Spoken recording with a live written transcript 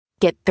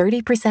Get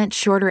 30%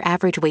 shorter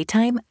average wait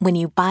time when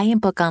you buy and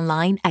book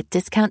online at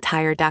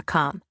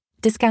DiscountTire.com.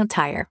 Discount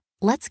Tire.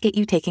 Let's get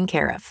you taken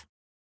care of.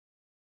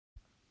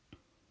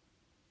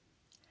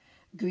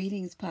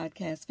 Greetings,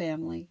 podcast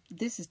family.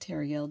 This is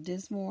Terrielle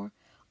Dismore,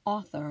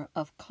 author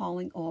of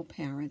Calling All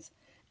Parents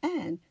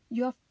and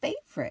your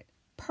favorite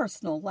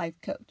personal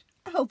life coach.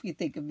 I hope you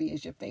think of me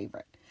as your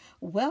favorite.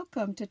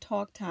 Welcome to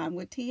Talk Time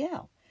with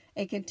TL,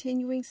 a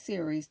continuing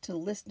series to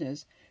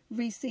listeners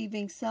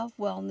receiving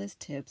self-wellness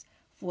tips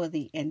for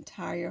the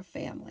entire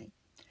family.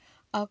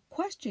 A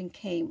question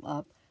came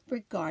up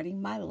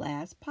regarding my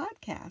last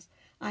podcast.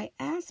 I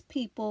asked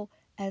people,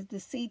 as the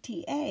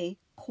CTA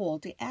call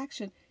to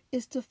action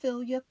is to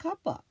fill your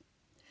cup up.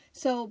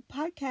 So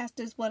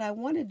podcasters, what I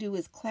want to do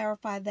is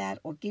clarify that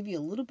or give you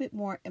a little bit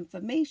more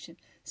information.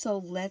 So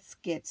let's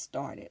get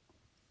started.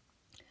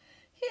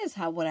 Here's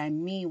what I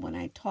mean when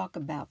I talk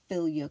about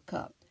fill your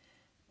cup.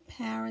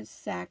 Parents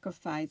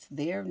sacrifice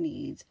their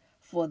needs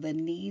for the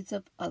needs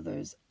of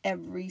others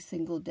every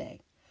single day.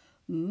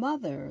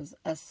 Mothers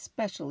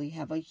especially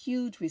have a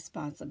huge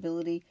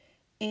responsibility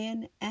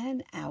in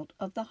and out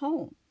of the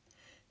home.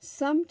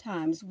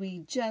 Sometimes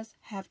we just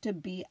have to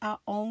be our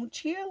own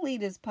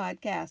cheerleaders,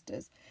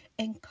 podcasters,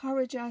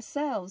 encourage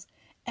ourselves,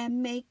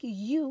 and make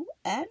you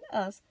and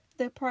us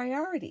the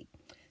priority.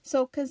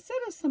 So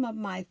consider some of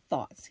my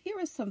thoughts. Here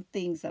are some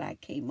things that I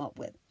came up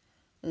with.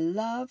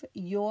 Love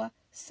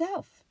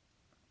yourself.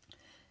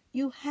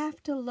 You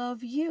have to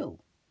love you.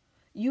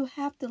 You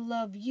have to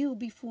love you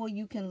before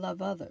you can love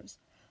others.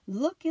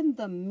 Look in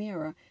the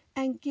mirror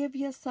and give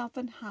yourself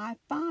a high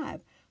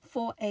five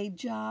for a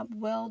job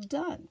well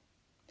done.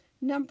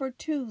 Number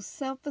 2,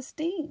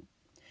 self-esteem.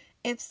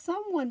 If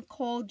someone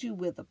called you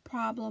with a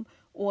problem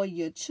or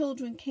your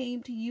children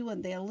came to you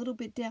and they're a little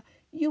bit down,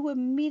 you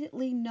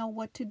immediately know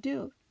what to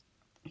do.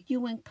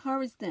 You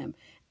encourage them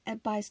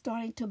by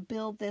starting to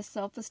build their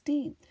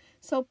self-esteem.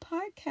 So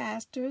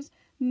podcasters,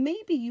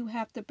 maybe you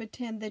have to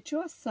pretend that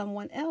you're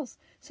someone else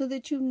so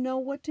that you know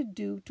what to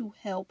do to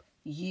help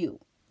you.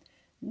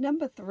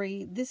 Number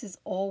 3, this is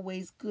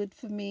always good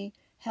for me,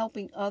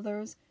 helping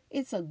others.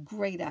 It's a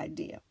great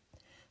idea.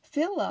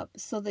 Fill up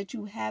so that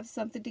you have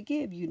something to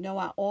give. You know,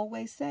 I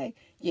always say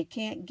you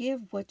can't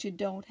give what you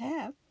don't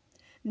have.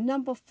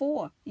 Number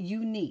 4,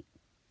 unique.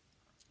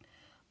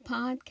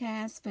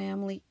 Podcast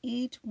family,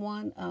 each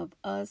one of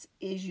us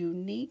is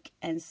unique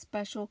and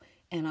special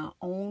in our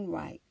own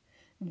right.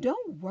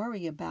 Don't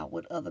worry about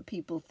what other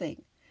people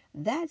think.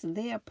 That's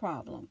their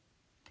problem.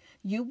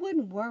 You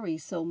wouldn't worry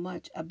so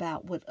much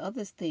about what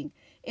others think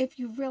if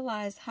you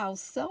realize how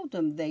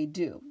seldom they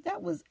do.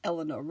 That was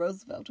Eleanor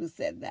Roosevelt who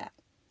said that.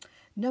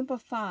 Number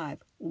 5,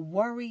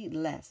 worry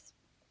less.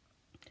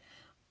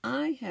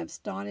 I have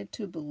started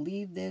to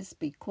believe this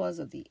because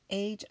of the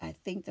age I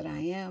think that I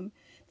am,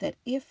 that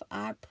if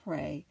I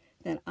pray,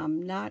 then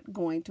I'm not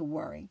going to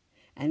worry.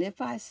 And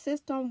if I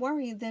insist on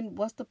worrying, then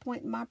what's the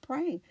point in my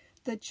praying?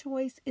 The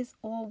choice is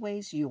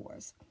always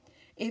yours.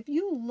 If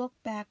you look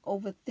back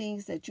over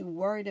things that you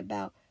worried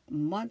about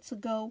months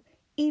ago,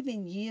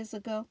 even years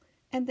ago,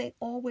 and they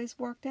always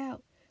worked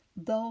out,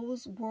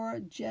 those were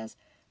just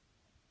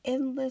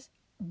endless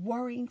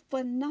worrying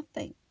for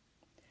nothing.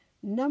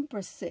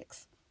 Number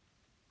 6.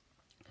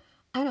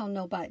 I don't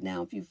know by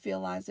now if you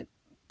realize it,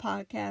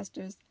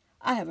 podcasters,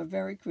 I have a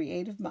very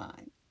creative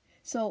mind.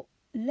 So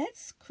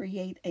let's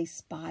create a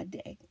spa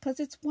day because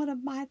it's one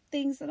of my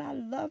things that I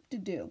love to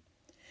do.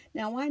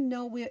 Now, I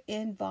know we're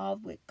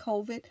involved with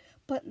COVID,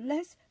 but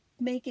let's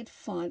make it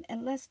fun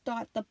and let's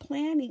start the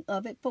planning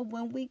of it for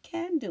when we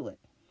can do it.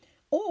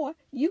 Or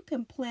you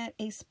can plan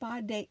a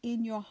spa day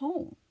in your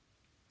home.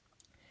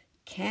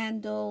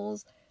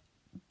 Candles,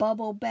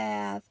 bubble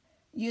bath,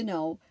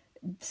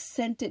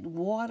 scented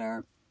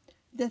water,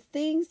 the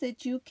things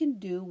that you can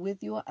do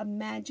with your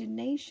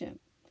imagination.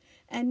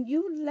 And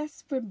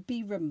let's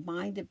be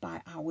reminded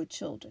by our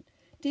children.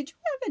 Did you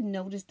ever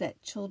notice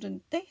that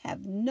children, they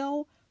have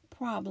no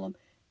problem,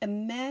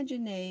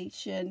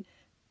 imagination,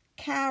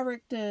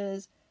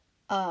 characters,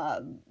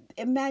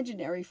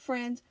 imaginary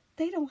friends,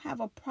 they don't have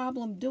a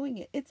problem doing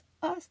it. It's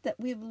us that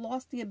we've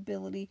lost the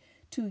ability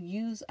to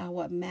use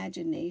our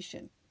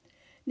imagination.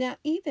 Now,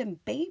 even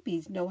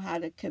babies know how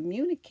to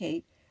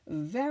communicate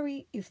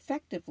very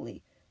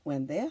effectively.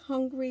 When they're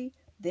hungry,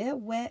 they're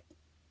wet,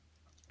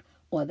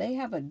 or they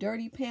have a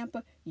dirty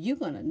pamper, you're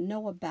going to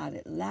know about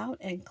it loud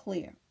and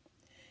clear.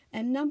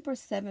 And number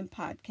 7,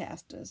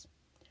 podcasters,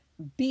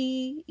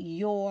 be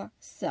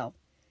yourself.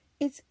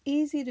 It's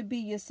easier to be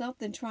yourself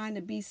than trying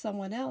to be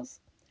someone else.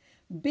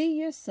 Be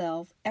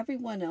yourself.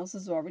 Everyone else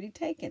is already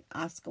taken.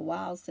 Oscar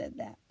Wilde said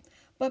that.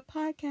 But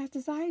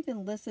podcasters, I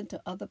even listen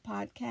to other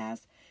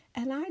podcasts,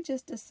 and I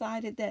just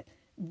decided that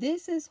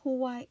this is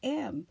who I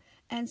am.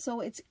 And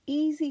so it's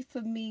easy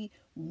for me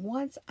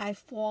once I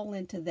fall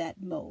into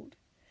that mode.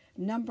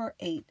 Number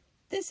 8,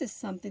 this is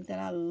something that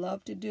I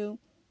love to do.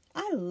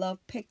 I love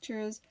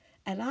pictures,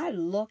 and I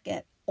look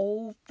at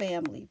old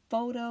family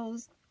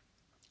photos,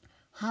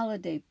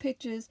 holiday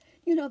pictures,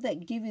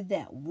 that give you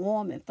that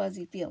warm and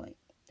fuzzy feeling.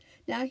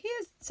 Now,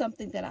 here's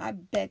something that I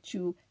bet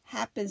you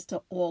happens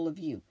to all of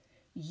you.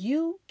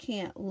 You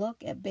can't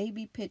look at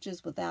baby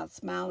pictures without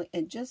smiling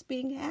and just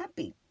being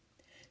happy.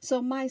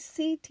 So my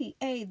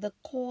CTA, the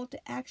call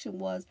to action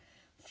was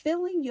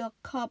filling your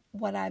cup.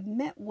 What I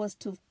meant was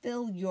to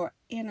fill your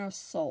inner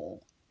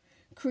soul.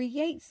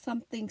 Create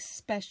something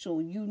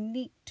special,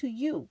 unique to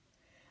you.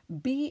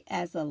 Be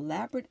as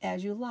elaborate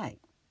as you like.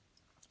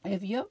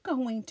 If you're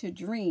going to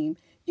dream,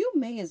 you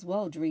may as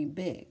well dream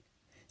big.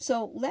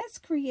 So let's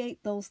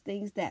create those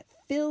things that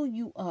fill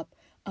you up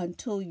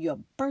until you're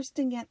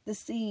bursting at the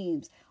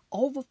seams,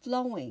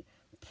 overflowing,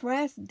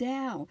 pressed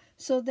down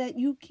so that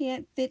you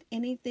can't fit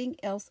anything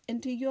else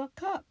into your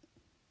cup.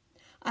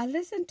 I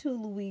listened to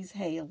Louise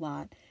Hay a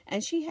lot,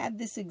 and she had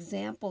this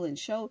example and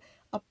showed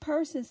a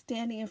person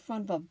standing in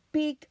front of a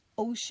big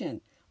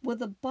ocean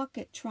with a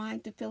bucket trying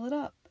to fill it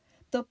up.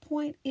 The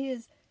point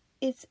is,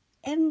 it's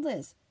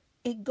endless.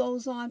 It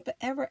goes on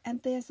forever,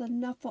 and there's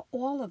enough for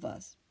all of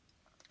us.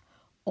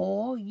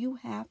 All you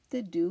have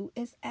to do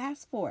is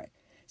ask for it.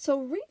 So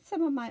read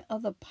some of my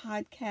other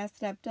podcasts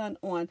that I've done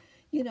on,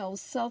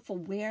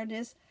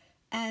 self-awareness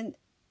and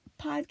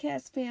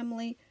podcast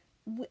family.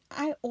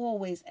 I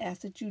always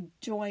ask that you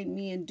join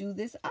me and do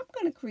this. I'm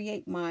going to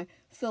create my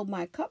Fill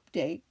My Cup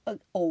Day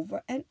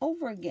over and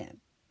over again.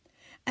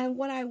 And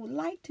what I would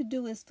like to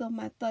do is fill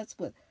my thoughts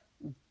with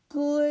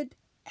good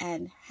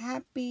and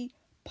happy,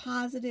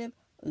 positive,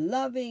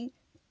 loving,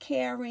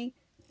 caring,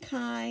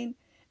 kind,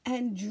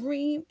 and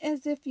dream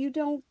as if you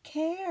don't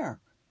care.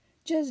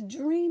 Just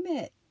dream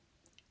it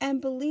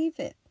and believe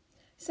it.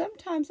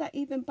 Sometimes I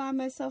even buy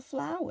myself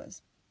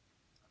flowers.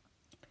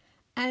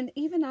 And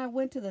even I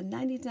went to the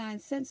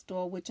 99-cent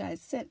store, which I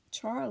sent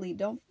Charlie,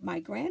 my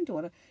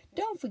granddaughter,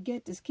 don't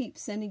forget to keep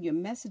sending your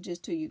messages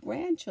to your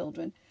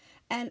grandchildren.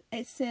 And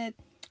it said,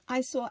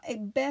 I saw a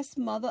best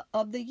mother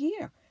of the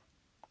year.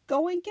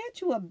 Go and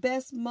get you a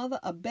best mother,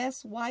 a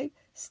best wife,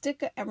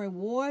 sticker and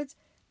rewards.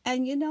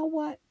 And you know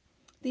what?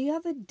 The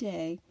other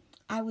day,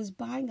 I was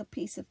buying a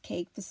piece of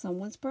cake for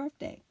someone's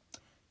birthday.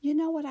 You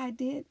know what I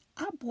did?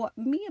 I bought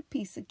me a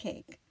piece of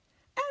cake.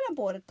 And I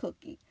bought a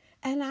cookie.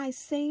 And I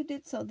saved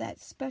it so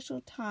that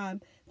special time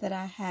that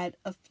I had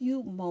a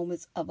few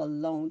moments of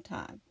alone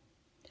time.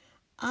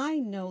 I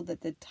know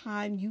that the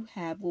time you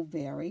have will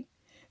vary.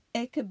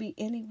 It could be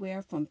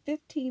anywhere from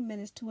 15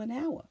 minutes to an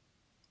hour.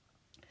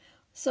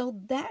 So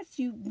that's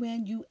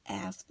when you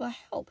ask for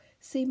help.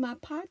 See my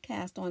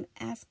podcast on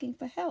asking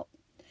for help.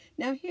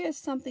 Now here's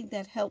something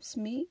that helps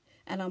me,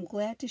 and I'm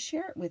glad to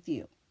share it with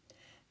you.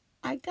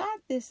 I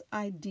got this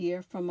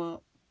idea from a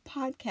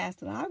podcast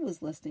that I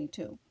was listening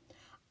to.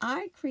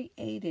 I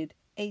created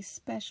a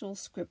special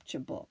scripture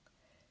book,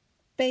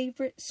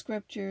 favorite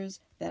scriptures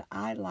that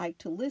I like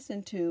to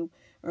listen to,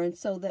 and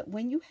so that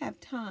when you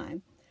have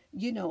time,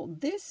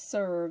 this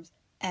serves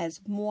as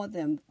more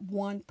than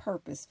one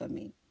purpose for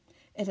me.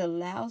 It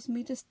allows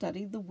me to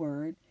study the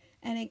word,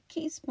 and it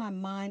keeps my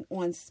mind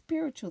on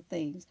spiritual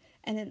things,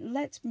 and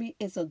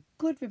it's a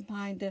good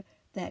reminder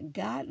that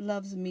God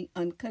loves me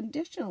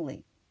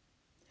unconditionally.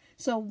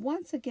 So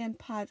once again,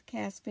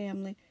 podcast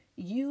family,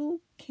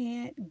 you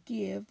can't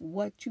give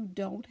what you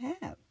don't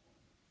have.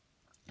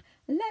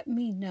 Let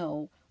me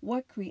know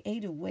what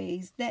creative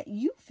ways that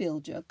you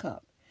filled your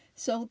cup.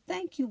 So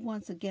thank you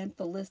once again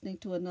for listening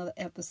to another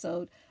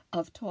episode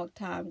of Talk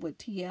Time with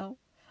TL.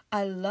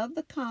 I love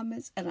the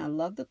comments and I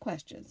love the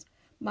questions.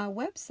 My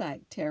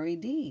website, Terry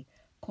D,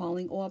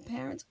 Calling All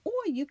Parents, or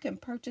you can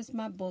purchase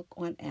my book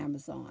on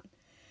Amazon.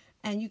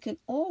 And you can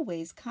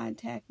always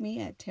contact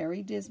me at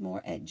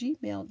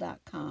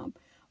terrydismore@gmail.com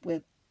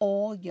with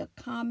all your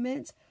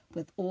comments,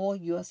 with all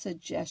your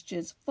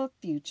suggestions for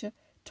future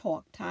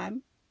Talk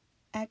Time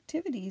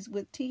activities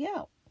with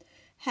TL.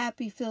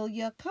 Happy Fill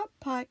Your Cup,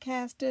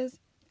 podcasters.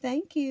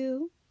 Thank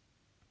you.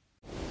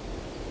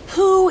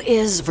 Who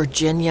is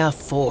Virginia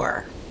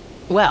for?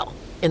 Well,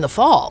 in the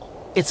fall,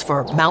 it's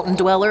for mountain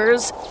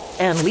dwellers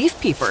and leaf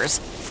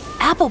peepers,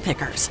 apple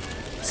pickers,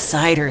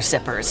 cider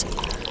sippers,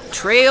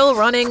 trail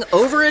running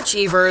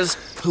overachievers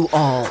who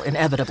all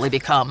inevitably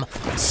become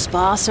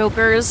spa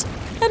soakers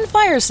and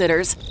fire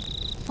sitters.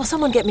 Will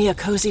someone get me a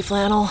cozy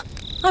flannel?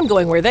 I'm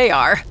going where they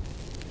are.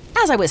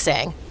 As I was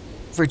saying,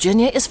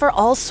 Virginia is for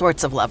all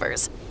sorts of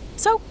lovers.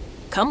 So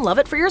come love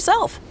it for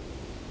yourself.